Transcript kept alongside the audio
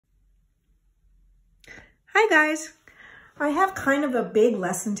Hi guys, I have kind of a big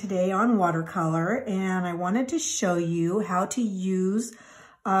lesson today on watercolor, and I wanted to show you how to use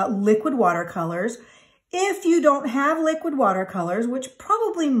liquid watercolors. If you don't have liquid watercolors, which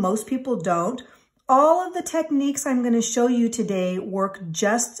probably most people don't, all of the techniques I'm going to show you today work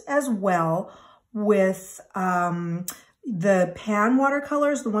just as well with the pan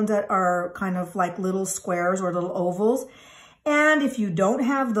watercolors, the ones that are kind of like little squares or little ovals. And if you don't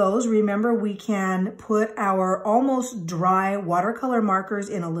have those, remember we can put our almost dry watercolor markers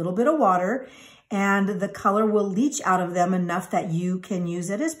in a little bit of water and the color will leach out of them enough that you can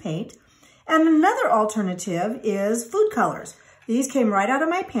use it as paint. And another alternative is food colors. These came right out of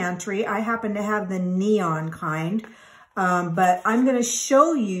my pantry. I happen to have the neon kind, but I'm going to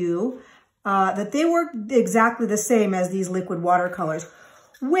show you that they work exactly the same as these liquid watercolors,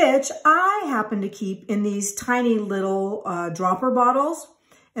 which I happen to keep in these tiny little dropper bottles.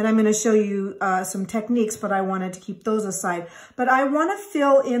 And I'm going to show you some techniques, but I wanted to keep those aside. But I want to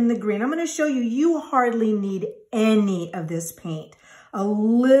fill in the green. I'm going to show you, you hardly need any of this paint. A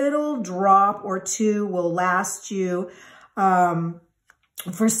little drop or two will last you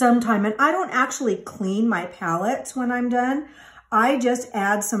for some time. And I don't actually clean my palettes when I'm done. I just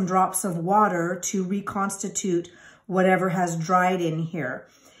add some drops of water to reconstitute whatever has dried in here.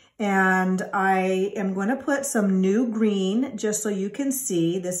 And I am going to put some new green just so you can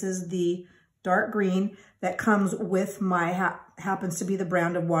see. This is the dark green that comes with my, happens to be the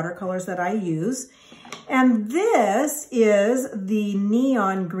brand of watercolors that I use. And this is the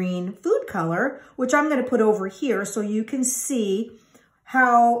neon green food color, which I'm going to put over here so you can see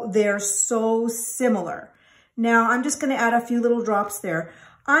how they're so similar. Now I'm just going to add a few little drops there.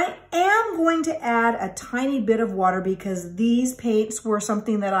 I am going to add a tiny bit of water because these paints were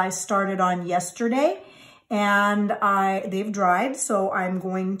something that I started on yesterday and they've dried. So I'm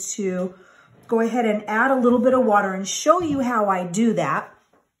going to go ahead and add a little bit of water and show you how I do that.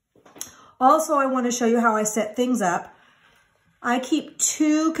 Also, I want to show you how I set things up. I keep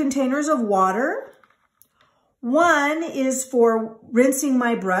 2 containers of water. One is for rinsing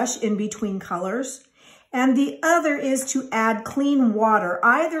my brush in between colors. And the other is to add clean water,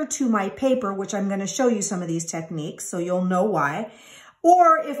 either to my paper, which I'm going to show you some of these techniques, so you'll know why,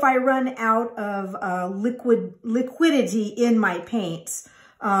 or if I run out of liquidity in my paints,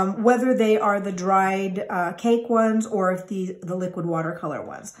 whether they are the dried cake ones or if the liquid watercolor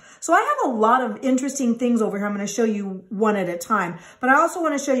ones. So I have a lot of interesting things over here. I'm going to show you one at a time, but I also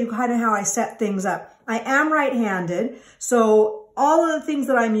want to show you kind of how I set things up. I am right-handed, so all of the things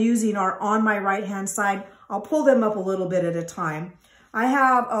that I'm using are on my right-hand side. I'll pull them up a little bit at a time. I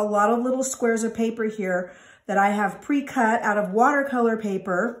have a lot of little squares of paper here that I have pre-cut out of watercolor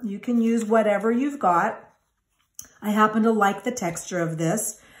paper. You can use whatever you've got. I happen to like the texture of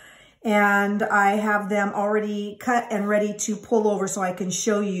this. And I have them already cut and ready to pull over so I can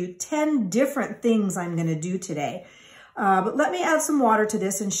show you 10 different things I'm going to do today. But let me add some water to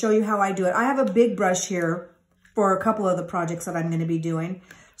this and show you how I do it. I have a big brush here for a couple of the projects that I'm going to be doing.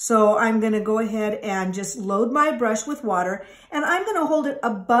 So I'm going to go ahead and just load my brush with water, and I'm going to hold it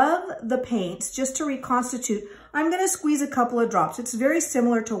above the paints just to reconstitute. I'm going to squeeze a couple of drops. It's very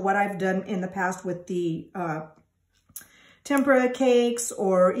similar to what I've done in the past with the tempera cakes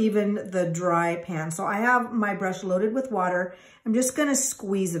or even the dry pan. So I have my brush loaded with water. I'm just going to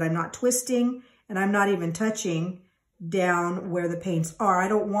squeeze it. I'm not twisting and I'm not even touching down where the paints are. I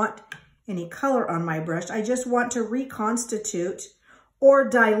don't want any color on my brush. I just want to reconstitute or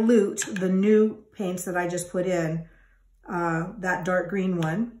dilute the new paints that I just put in, that dark green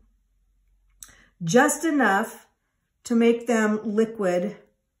one, just enough to make them liquid.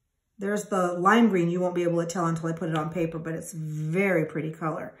 There's the lime green. You won't be able to tell until I put it on paper, but it's very pretty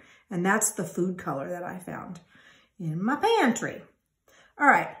color. And that's the food color that I found in my pantry. All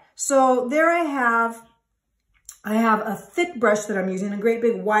right, so there I have a thick brush that I'm using, a great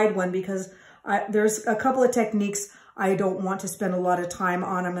big wide one, because there's a couple of techniques I don't want to spend a lot of time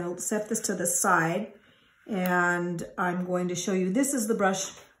on. I'm going to set this to the side and I'm going to show you. This is the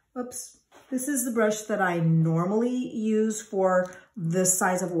brush. Oops. This is the brush that I normally use for the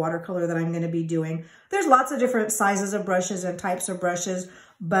size of watercolor that I'm going to be doing. There's lots of different sizes of brushes and types of brushes,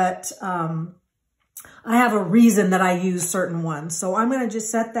 but I have a reason that I use certain ones. So I'm going to just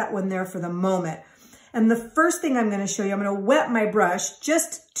set that one there for the moment. And the first thing I'm going to show you, I'm going to wet my brush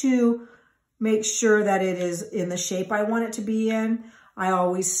just to make sure that it is in the shape I want it to be in. I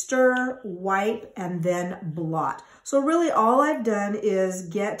always stir, wipe, and then blot. So really all I've done is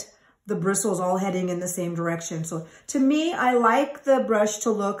get the bristles all heading in the same direction. So to me, I like the brush to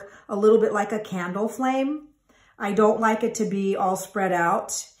look a little bit like a candle flame. I don't like it to be all spread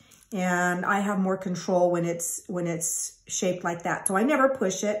out. And I have more control when it's shaped like that. So I never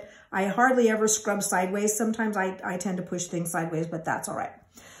push it. I hardly ever scrub sideways. Sometimes I tend to push things sideways, but that's all right.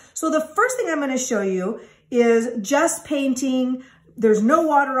 So the first thing I'm going to show you is just painting. There's no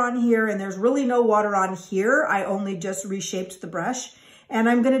water on here and there's really no water on here. I only just reshaped the brush. And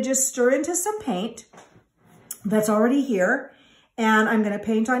I'm going to just stir into some paint that's already here. And I'm going to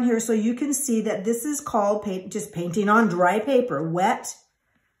paint on here so you can see that this is called just painting on dry paper, wet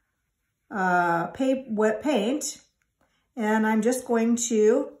paint. And I'm just going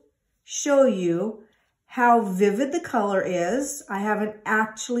to show you how vivid the color is. I haven't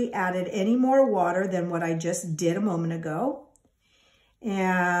actually added any more water than what I just did a moment ago.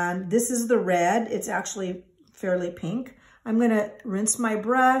 And this is the red. It's actually fairly pink. I'm going to rinse my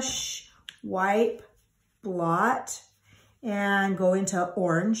brush, wipe, blot, and go into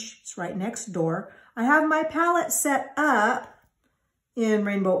orange. It's right next door. I have my palette set up in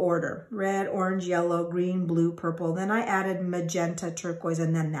rainbow order: red, orange, yellow, green, blue, purple. Then I added magenta, turquoise,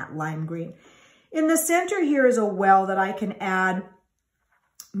 and then that lime green. In the center here is a well that I can add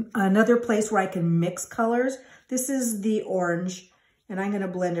another place where I can mix colors. This is the orange, and I'm going to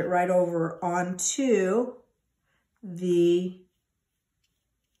blend it right over onto the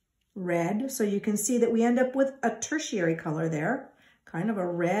red. So you can see that we end up with a tertiary color there, kind of a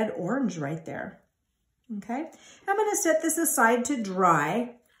red orange right there. Okay, I'm going to set this aside to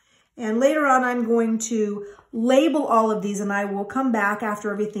dry, and later on I'm going to label all of these, and I will come back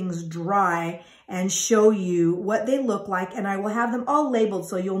after everything's dry and show you what they look like, and I will have them all labeled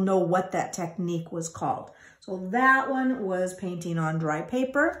so you'll know what that technique was called. So that one was painting on dry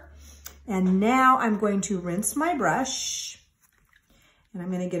paper, and now I'm going to rinse my brush, and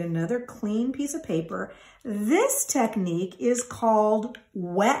I'm going to get another clean piece of paper. This technique is called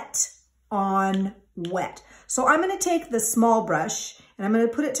wet on wet. So I'm going to take the small brush and I'm going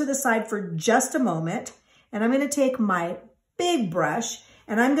to put it to the side for just a moment. And I'm going to take my big brush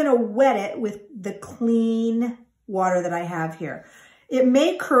and I'm going to wet it with the clean water that I have here. It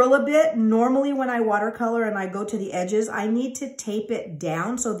may curl a bit. Normally when I watercolor and I go to the edges, I need to tape it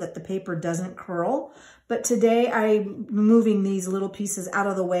down so that the paper doesn't curl. But today I'm moving these little pieces out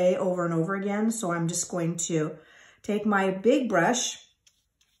of the way over and over again. So I'm just going to take my big brush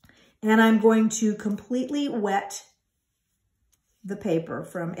and I'm going to completely wet the paper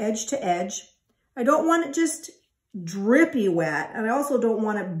from edge to edge. I don't want it just drippy wet, and I also don't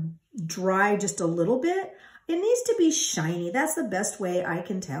want it dry just a little bit. It needs to be shiny. That's the best way I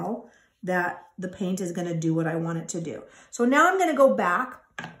can tell that the paint is going to do what I want it to do. So now I'm going to go back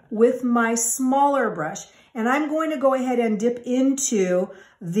with my smaller brush, and I'm going to go ahead and dip into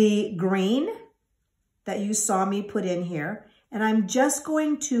the green that you saw me put in here. And I'm just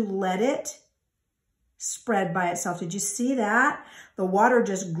going to let it spread by itself. Did you see that? The water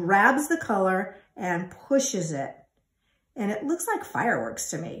just grabs the color and pushes it. And it looks like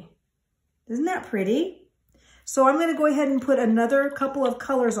fireworks to me. Isn't that pretty? So I'm going to go ahead and put another couple of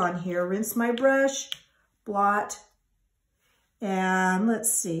colors on here. Rinse my brush, blot, and let's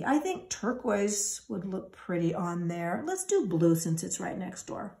see. I think turquoise would look pretty on there. Let's do blue since it's right next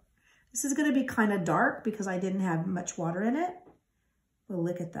door. This is going to be kind of dark because I didn't have much water in it. But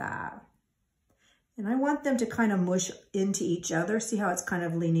look at that. And I want them to kind of mush into each other. See how it's kind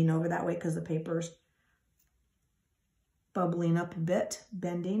of leaning over that way because the paper's bubbling up a bit,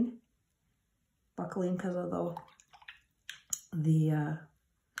 bending, buckling because of the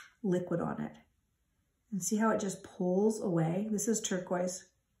liquid on it. And see how it just pulls away? This is turquoise.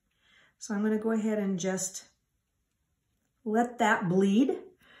 So I'm going to go ahead and just let that bleed.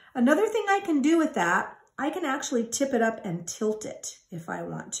 Another thing I can do with that, I can actually tip it up and tilt it if I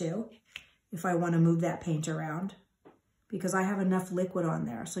want to move that paint around, because I have enough liquid on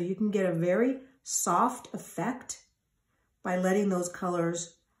there. So you can get a very soft effect by letting those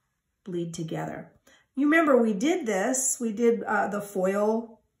colors bleed together. You remember we did this, we did the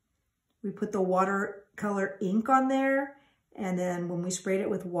foil, we put the watercolor ink on there, and then when we sprayed it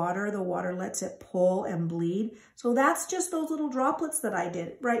with water, the water lets it pull and bleed. So that's just those little droplets that I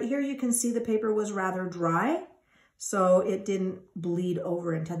did. Right here you can see the paper was rather dry, so it didn't bleed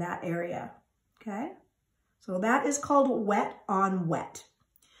over into that area, okay? So that is called wet on wet.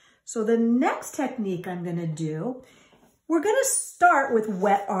 So the next technique I'm gonna do, we're gonna start with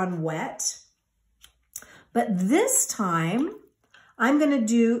wet on wet, but this time I'm gonna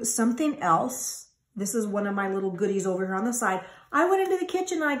do something else. This is one of my little goodies over here on the side. I went into the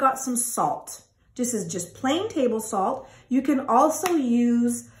kitchen and I got some salt. This is just plain table salt. You can also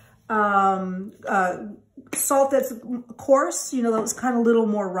use salt that's coarse, you know, that's kind of a little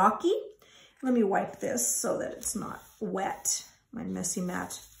more rocky. Let me wipe this so that it's not wet, my messy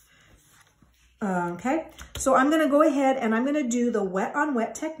mat. Okay, so I'm gonna go ahead and I'm gonna do the wet on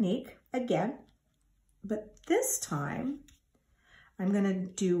wet technique again, but this time I'm gonna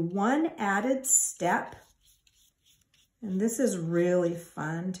do one added step. And this is really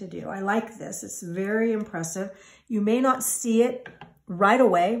fun to do. I like this. It's very impressive. You may not see it right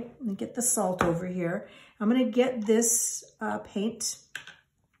away. Let me get the salt over here. I'm going to get this paint,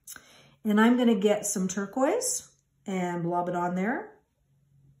 and I'm going to get some turquoise and blob it on there.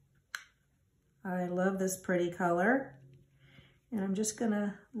 I love this pretty color. And I'm just going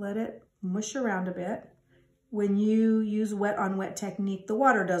to let it mush around a bit. When you use wet on wet technique, the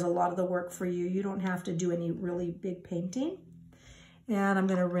water does a lot of the work for you. You don't have to do any really big painting. And I'm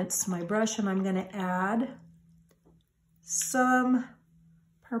gonna rinse my brush, and I'm gonna add some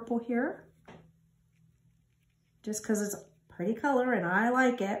purple here, just because it's a pretty color and I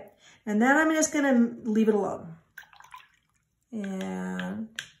like it. And then I'm just gonna leave it alone. And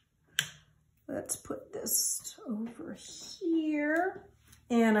let's put this over here.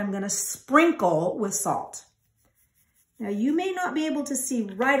 And I'm gonna sprinkle with salt. Now, you may not be able to see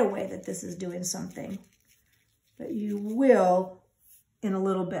right away that this is doing something, but you will in a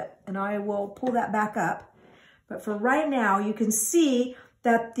little bit, and I will pull that back up. But for right now, you can see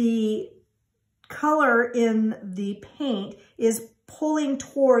that the color in the paint is pulling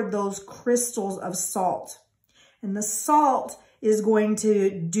toward those crystals of salt. And the salt is going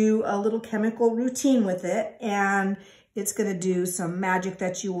to do a little chemical routine with it, and it's going to do some magic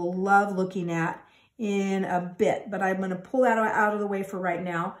that you will love looking at in a bit. But I'm going to pull that out of the way for right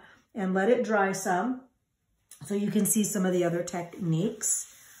now and let it dry some so you can see some of the other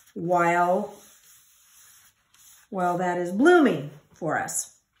techniques while that is blooming for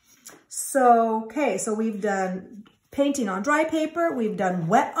us. So, okay, so we've done painting on dry paper, we've done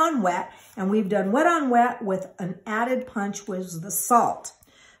wet on wet, and we've done wet on wet with an added punch with the salt.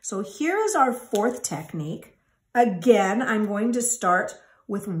 So here is our fourth technique. Again, I'm going to start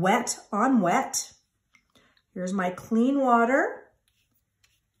with wet on wet. Here's my clean water.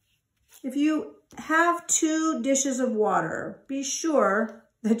 If you have 2 dishes of water, be sure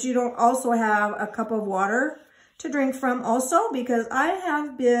that you don't also have a cup of water to drink from also, because I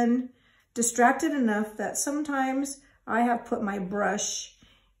have been distracted enough that sometimes I have put my brush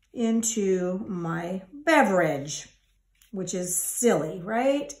into my beverage, which is silly,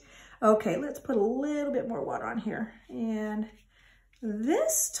 right? Okay, let's put a little bit more water on here. And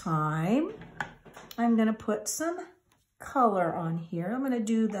this time, I'm gonna put some color on here. I'm gonna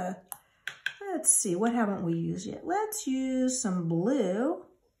do the, let's see, what haven't we used yet? Let's use some blue.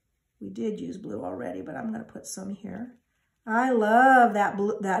 We did use blue already, but I'm gonna put some here. I love that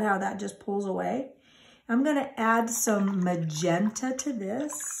blue, how that just pulls away. I'm gonna add some magenta to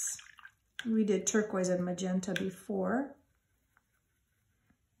this. We did turquoise and magenta before.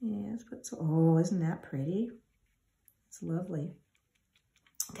 Yeah, let's put some, oh, isn't that pretty? It's lovely.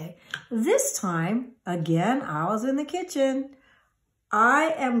 Okay, this time, again, I was in the kitchen.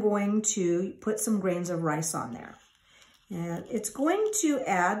 I am going to put some grains of rice on there. And it's going to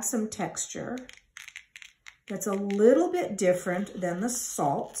add some texture that's a little bit different than the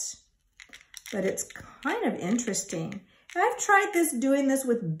salt, but it's kind of interesting. I've tried doing this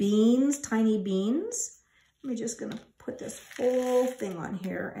with beans, tiny beans. I'm just gonna put this whole thing on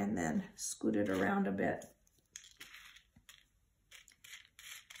here and then scoot it around a bit.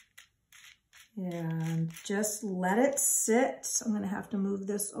 And just let it sit. I'm gonna have to move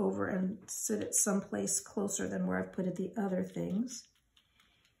this over and sit it someplace closer than where I've put it the other things.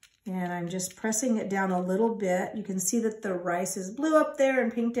 And I'm just pressing it down a little bit. You can see that the rice is blue up there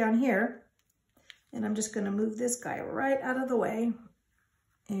and pink down here. And I'm just gonna move this guy right out of the way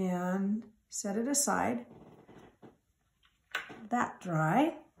and set it aside. That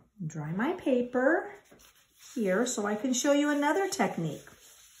dry. Dry my paper here so I can show you another technique.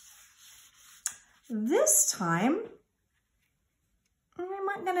 This time, I'm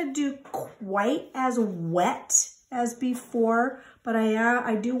not gonna do quite as wet as before, but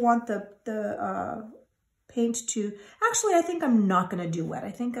I do want the paint to, actually I think I'm not gonna do wet.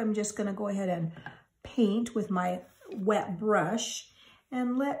 I think I'm just gonna go ahead and paint with my wet brush.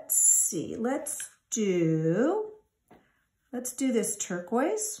 And let's see, let's do this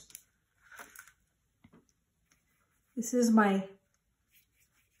turquoise. This is my,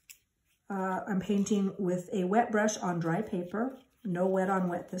 I'm painting with a wet brush on dry paper, no wet on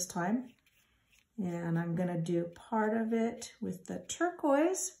wet this time. And I'm gonna do part of it with the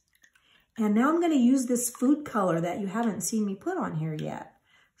turquoise. And now I'm gonna use this food color that you haven't seen me put on here yet.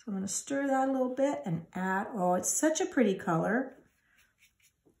 So I'm gonna stir that a little bit and add, oh, it's such a pretty color.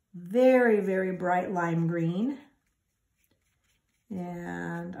 Very, very bright lime green.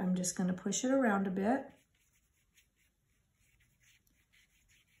 And I'm I'm just going to push it around a bit.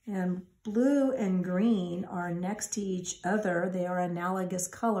 And blue and green are next to each other. They are analogous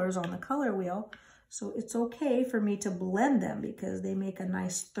colors on the color wheel. So it's okay for me to blend them because they make a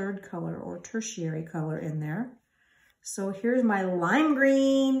nice third color or tertiary color in there. So here's my lime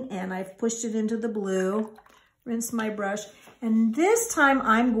green and I've pushed it into the blue. Rinse my brush. And this time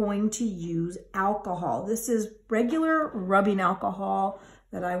I'm going to use alcohol. This is regular rubbing alcohol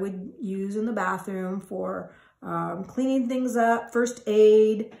that I would use in the bathroom for cleaning things up, first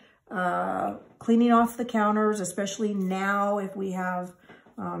aid, cleaning off the counters, especially now if we have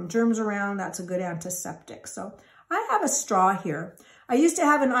germs around, that's a good antiseptic. So I have a straw here. I used to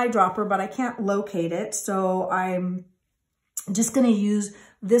have an eyedropper, but I can't locate it. So I'm just going to use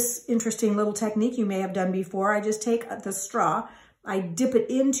this interesting little technique you may have done before. I just take the straw, I dip it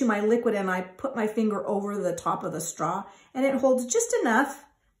into my liquid and I put my finger over the top of the straw and it holds just enough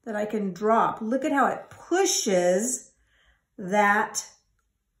that I can drop. Look at how it pushes that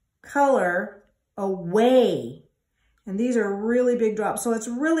color away. And these are really big drops. So it's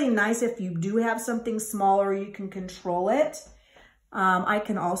really nice if you do have something smaller, you can control it. I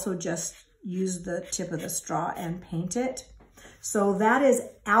can also just use the tip of the straw and paint it. So that is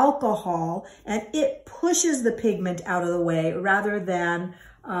alcohol and it pushes the pigment out of the way rather than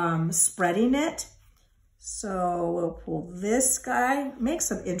spreading it. So we'll pull this guy, make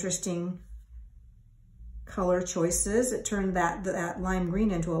some interesting color choices. It turned that lime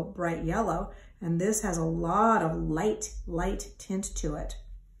green into a bright yellow, and this has a lot of light tint to it.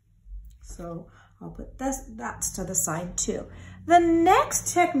 So I'll put that's to the side too. The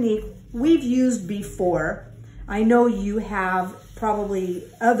next technique we've used before. I know you have probably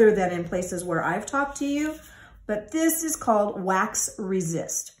other than in places where I've talked to you, but this is called wax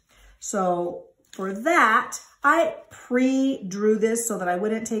resist. So for that, I pre-drew this so that I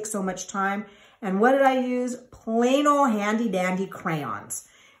wouldn't take so much time. And what did I use? Plain old handy dandy crayons.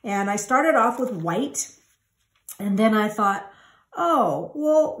 And I started off with white. And then I thought, oh,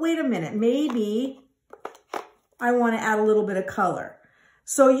 well, wait a minute. Maybe I want to add a little bit of color.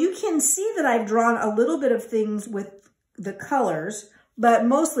 So you can see that I've drawn a little bit of things with the colors, but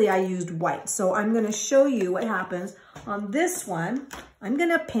mostly I used white. So I'm going to show you what happens on this one. I'm going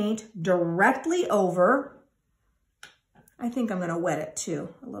to paint directly over. I think I'm going to wet it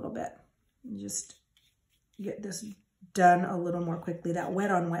too a little bit. Just get this done a little more quickly. That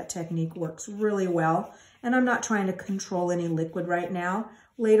wet on wet technique works really well. And I'm not trying to control any liquid right now.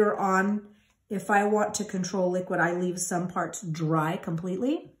 Later on, if I want to control liquid, I leave some parts dry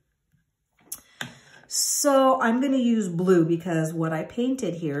completely. So I'm going to use blue because what I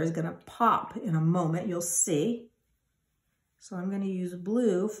painted here is going to pop in a moment. You'll see. So I'm going to use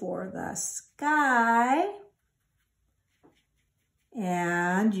blue for the sky.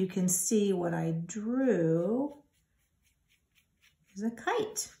 And you can see what I drew is a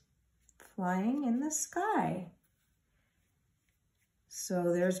kite flying in the sky.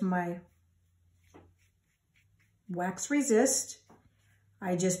 So there's my wax resist.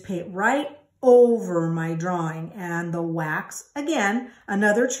 I just paint right over my drawing, and the wax, again,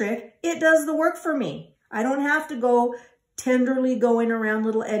 another trick, it does the work for me. I don't have to go tenderly going around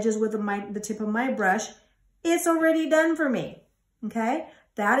little edges with the tip of my brush. It's already done for me, okay?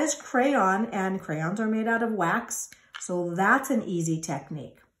 That is crayon, and crayons are made out of wax, so that's an easy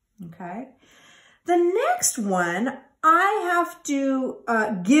technique, okay? The next one, I have to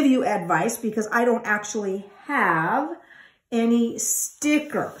give you advice because I don't actually have any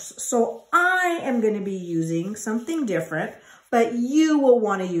stickers. So I am going to be using something different, but you will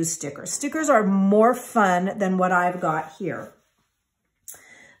want to use stickers. Stickers are more fun than what I've got here.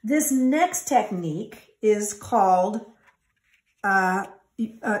 This next technique is called,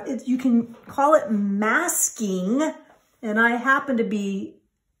 you can call it masking, and I happen to be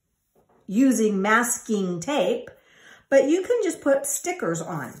using masking tape, but you can just put stickers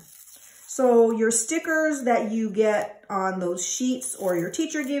on. So your stickers that you get on those sheets or your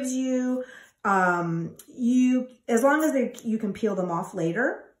teacher gives you, as long as you can peel them off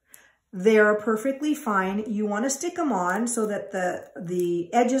later, they're perfectly fine. You want to stick them on so that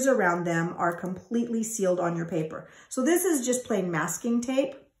the edges around them are completely sealed on your paper. So this is just plain masking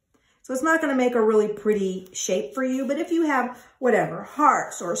tape. So it's not going to make a really pretty shape for you, but if you have whatever,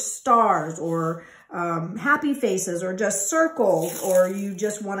 hearts or stars or happy faces or just circles, or you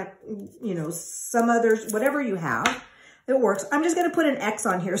just want to, you know, some others, whatever you have, it works. I'm just going to put an X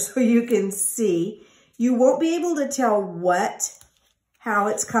on here so you can see. You won't be able to tell how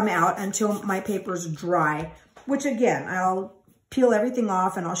it's come out until my paper's dry, which again, I'll peel everything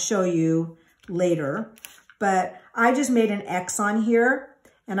off and I'll show you later. But I just made an X on here.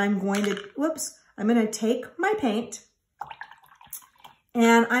 and I'm going to take my paint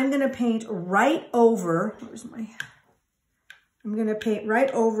and I'm going to paint right over, I'm going to paint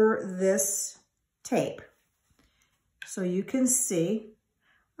right over this tape. So you can see,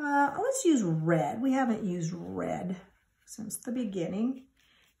 let's use red. We haven't used red since the beginning.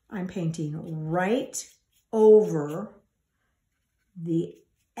 I'm painting right over the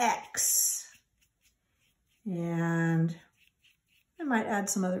X. And I might add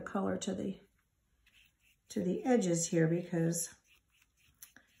some other color to the edges here because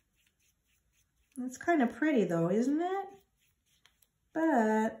it's kind of pretty though, isn't it?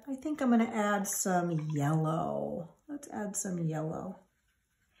 But I think I'm going to add some yellow. Let's add some yellow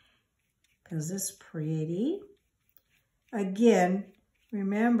because it's pretty. Again,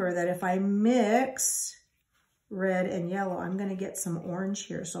 remember that if I mix red and yellow, I'm going to get some orange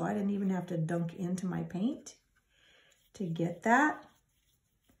here. So I didn't even have to dunk into my paint to get that.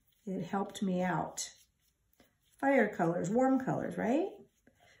 It helped me out. Fire colors, warm colors, right?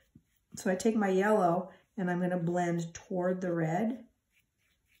 So I take my yellow and I'm going to blend toward the red.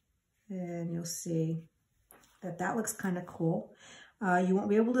 And you'll see that that looks kind of cool. You won't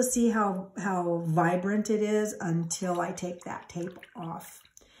be able to see how vibrant it is until I take that tape off.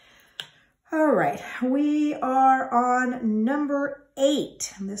 All right, we are on number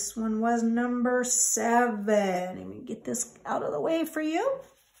 8. This one was number 7. Let me get this out of the way for you.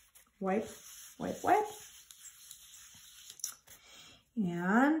 Wipe, wipe, wipe.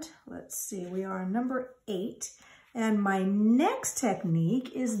 And let's see, we are on number 8. And my next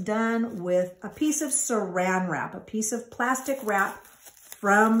technique is done with a piece of saran wrap, a piece of plastic wrap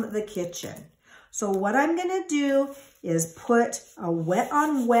from the kitchen. So what I'm gonna do is put a wet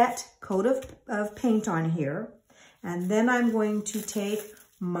on wet coat of paint on here. And then I'm going to take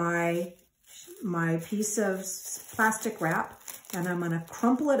my piece of plastic wrap and I'm gonna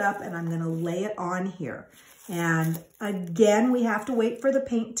crumple it up and I'm gonna lay it on here. And again, we have to wait for the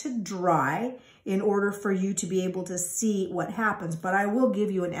paint to dry in order for you to be able to see what happens, but I will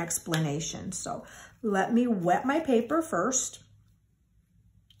give you an explanation. So let me wet my paper first.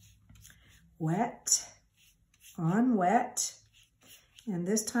 Wet on wet. And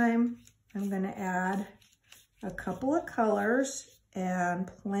this time I'm going to add a couple of colors and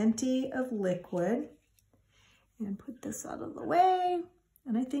plenty of liquid. And put this out of the way.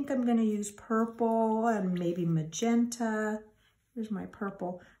 And I think I'm going to use purple and maybe magenta. Here's my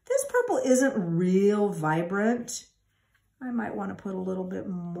purple. This purple isn't real vibrant. I might want to put a little bit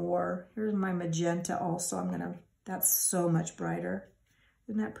more. Here's my magenta also. That's so much brighter.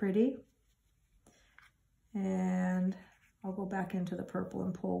 Isn't that pretty? And I'll go back into the purple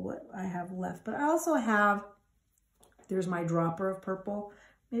and pull what I have left. But I also have, there's my dropper of purple.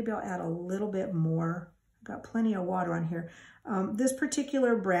 Maybe I'll add a little bit more. I've got plenty of water on here. This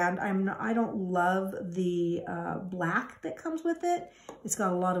particular brand, I don't love the black that comes with it. It's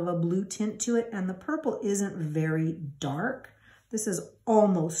got a lot of a blue tint to it, and the purple isn't very dark. This is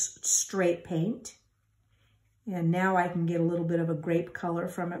almost straight paint. And now I can get a little bit of a grape color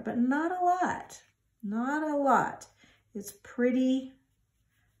from it, but not a lot. Not a lot. It's pretty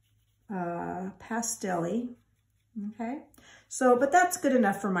pastel-y, okay? So, but that's good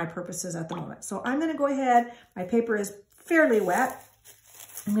enough for my purposes at the moment. So I'm gonna go ahead, my paper is fairly wet.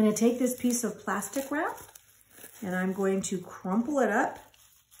 I'm gonna take this piece of plastic wrap and I'm going to crumple it up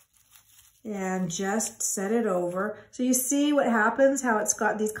and just set it over. So you see what happens, how it's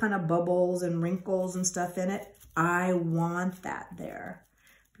got these kind of bubbles and wrinkles and stuff in it. I want that there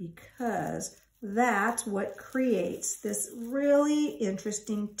because that's what creates this really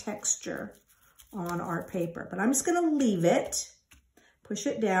interesting texture on our paper. But I'm just gonna leave it, push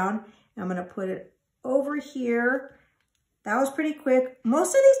it down, and I'm gonna put it over here. That was pretty quick. Most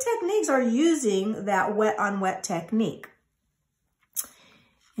of these techniques are using that wet on wet technique.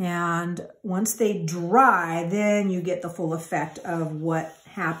 And once they dry, then you get the full effect of what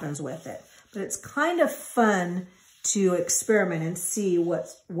happens with it. But it's kind of fun to experiment and see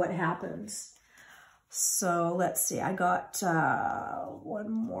what happens. So let's see, I got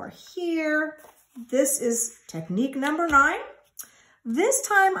one more here. This is technique number 9. This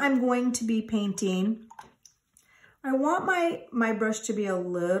time I'm going to be painting. I want my brush to be a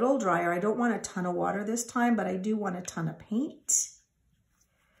little drier. I don't want a ton of water this time, but I do want a ton of paint. It's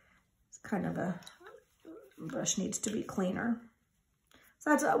kind of brush needs to be cleaner.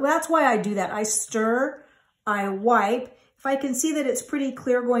 So that's why I do that. I stir, I wipe. If I can see that it's pretty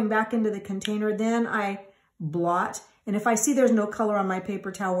clear going back into the container, then I blot. And if I see there's no color on my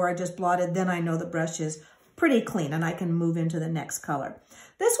paper towel where I just blotted, then I know the brush is pretty clean and I can move into the next color.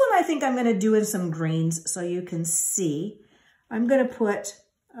 This one I think I'm going to do in some greens so you can see. I'm going to put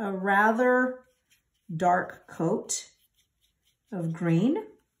a rather dark coat of green.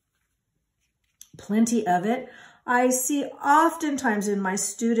 Plenty of it. I see oftentimes in my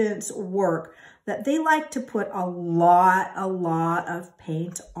students' work that they like to put a lot of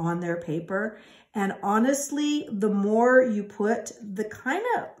paint on their paper. And honestly, the more you put, the kind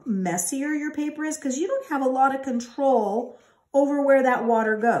of messier your paper is, because you don't have a lot of control over where that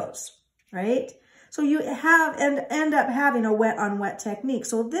water goes, right? So you have and end up having a wet on wet technique.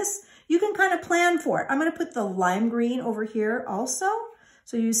 So this, you can kind of plan for it. I'm going to put the lime green over here also.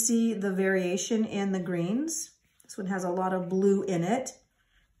 So you see the variation in the greens. This one has a lot of blue in it.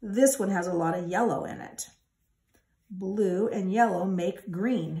 This one has a lot of yellow in it. Blue and yellow make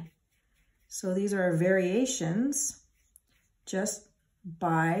green. So these are variations just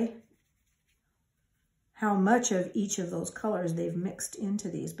by how much of each of those colors they've mixed into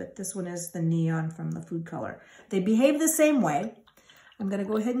these. But this one is the neon from the food color. They behave the same way. I'm going to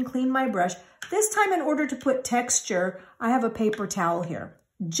go ahead and clean my brush. This time, in order to put texture, I have a paper towel here.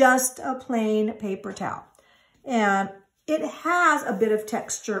 Just a plain paper towel. And it has a bit of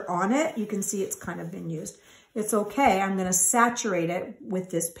texture on it. You can see it's kind of been used. It's okay. I'm going to saturate it with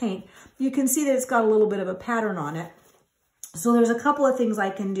this paint. You can see that it's got a little bit of a pattern on it. So there's a couple of things I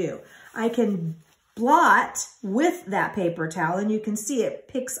can do. I can blot with that paper towel, and you can see it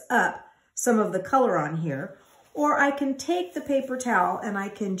picks up some of the color on here. Or I can take the paper towel and I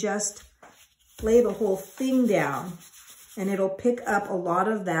can just lay the whole thing down, and it'll pick up a lot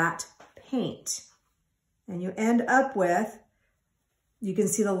of that paint. And you end up with, you can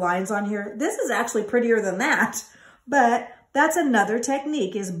see the lines on here. This is actually prettier than that, but that's another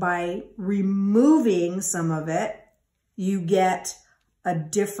technique, is by removing some of it, you get a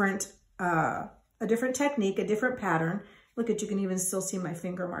different technique, a different pattern. Look at, you can even still see my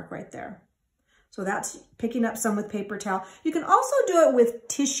finger mark right there. So that's picking up some with paper towel. You can also do it with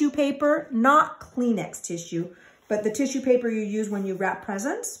tissue paper, not Kleenex tissue, but the tissue paper you use when you wrap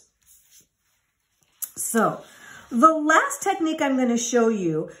presents. So the last technique I'm going to show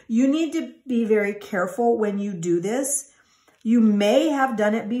you, you need to be very careful when you do this. You may have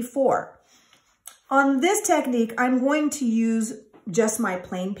done it before. On this technique, I'm going to use just my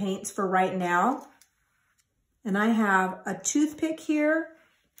plain paints for right now. And I have a toothpick here,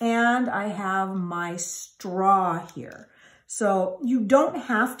 and I have my straw here. So you don't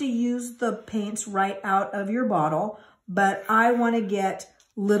have to use the paints right out of your bottle, but I want to get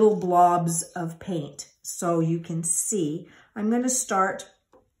little blobs of paint so you can see. I'm going to start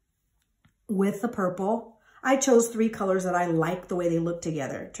with the purple. I chose 3 colors that I like the way they look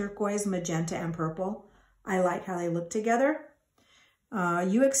together: turquoise, magenta, and purple. I like how they look together.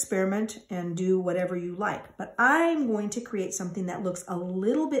 You experiment and do whatever you like, but I'm going to create something that looks a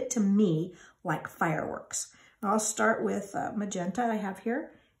little bit to me like fireworks. I'll start with magenta I have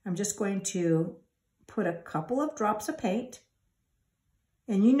here. I'm just going to put a couple of drops of paint.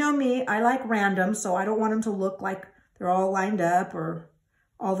 And you know me, I like random, so I don't want them to look like they're all lined up or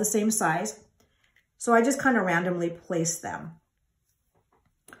all the same size. So I just kind of randomly place them.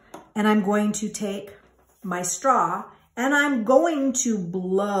 And I'm going to take my straw and I'm going to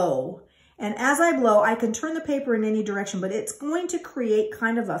blow. And as I blow, I can turn the paper in any direction, but it's going to create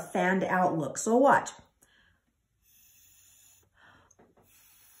kind of a fanned out look. So watch.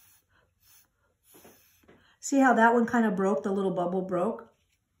 See how that one kind of broke, the little bubble broke?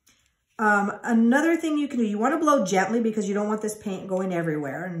 Another thing you can do, you want to blow gently because you don't want this paint going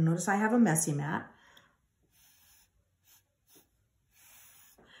everywhere. And notice I have a messy mat.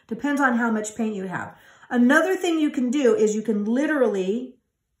 Depends on how much paint you have. Another thing you can do is you can literally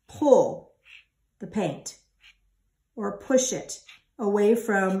pull the paint or push it away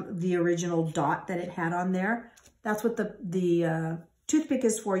from the original dot that it had on there. That's what the toothpick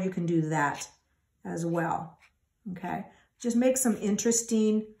is for. You can do that as well. Okay. Just make some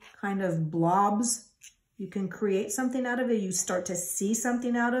interesting kind of blobs. You can create something out of it. You start to see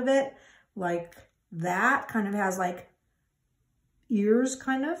something out of it like that. Kind of has like ears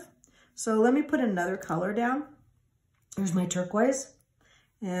kind of. So let me put another color down. There's my turquoise.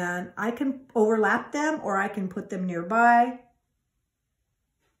 And I can overlap them or I can put them nearby.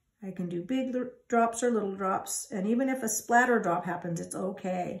 I can do big drops or little drops. And even if a splatter drop happens, it's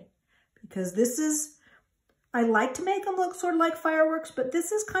okay. Because this is, I like to make them look sort of like fireworks, but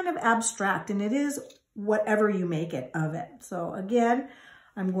this is kind of abstract and it is whatever you make it of it. So again,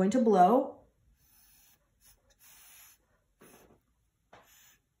 I'm going to blow.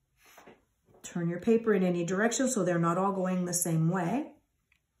 Turn your paper in any direction so they're not all going the same way.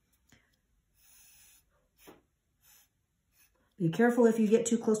 Be careful if you get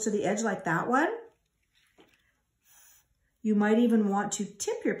too close to the edge like that one. You might even want to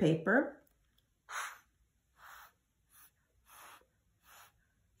tip your paper.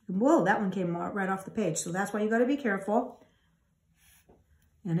 Whoa, that one came right off the page. So that's why you got to be careful.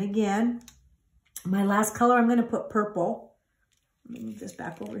 And again, my last color, I'm going to put purple. Let me move this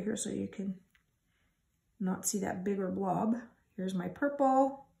back over here so you can not see that bigger blob. Here's my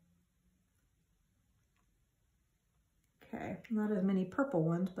purple. Okay, not as many purple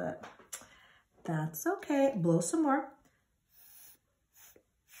ones, but that's okay. Blow some more.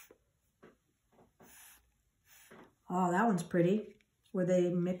 Oh, that one's pretty. Where they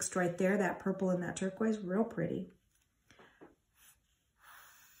mixed right there, that purple and that turquoise, real pretty.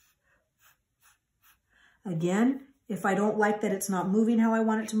 Again, if I don't like that it's not moving how I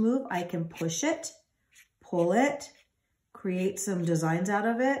want it to move, I can push it, pull it, create some designs out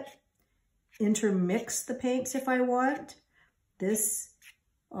of it, intermix the paints if I want. This,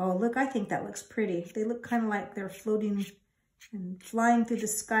 oh look, I think that looks pretty. They look kind of like they're floating and flying through the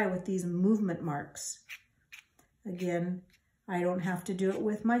sky with these movement marks. Again, I don't have to do it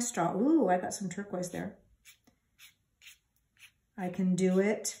with my straw. Ooh, I got some turquoise there. I can do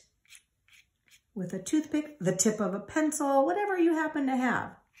it with a toothpick, the tip of a pencil, whatever you happen to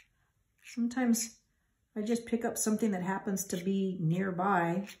have. Sometimes I just pick up something that happens to be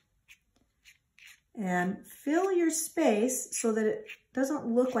nearby and fill your space so that it doesn't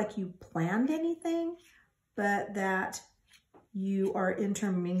look like you planned anything, but that you are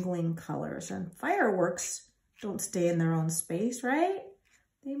intermingling colors. And fireworks don't stay in their own space, right?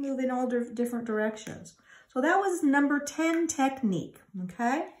 They move in all different directions. So that was number 10 technique,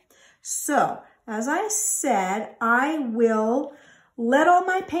 okay? So, as I said, I will let all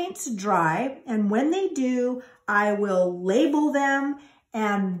my paints dry, and when they do, I will label them,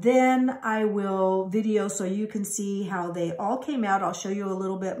 and then I will video so you can see how they all came out. I'll show you a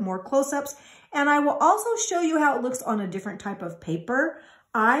little bit more close-ups, and I will also show you how it looks on a different type of paper.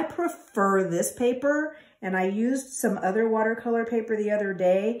 I prefer this paper, and I used some other watercolor paper the other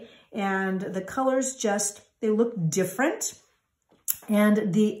day, and the colors just, they look different. And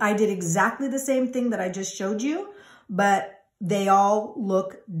I did exactly the same thing that I just showed you, but they all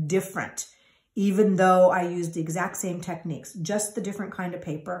look different, even though I used the exact same techniques, just the different kind of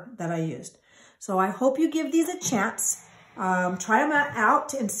paper that I used. So I hope you give these a chance. Try them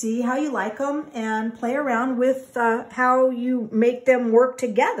out and see how you like them, and play around with how you make them work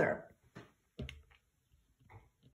together.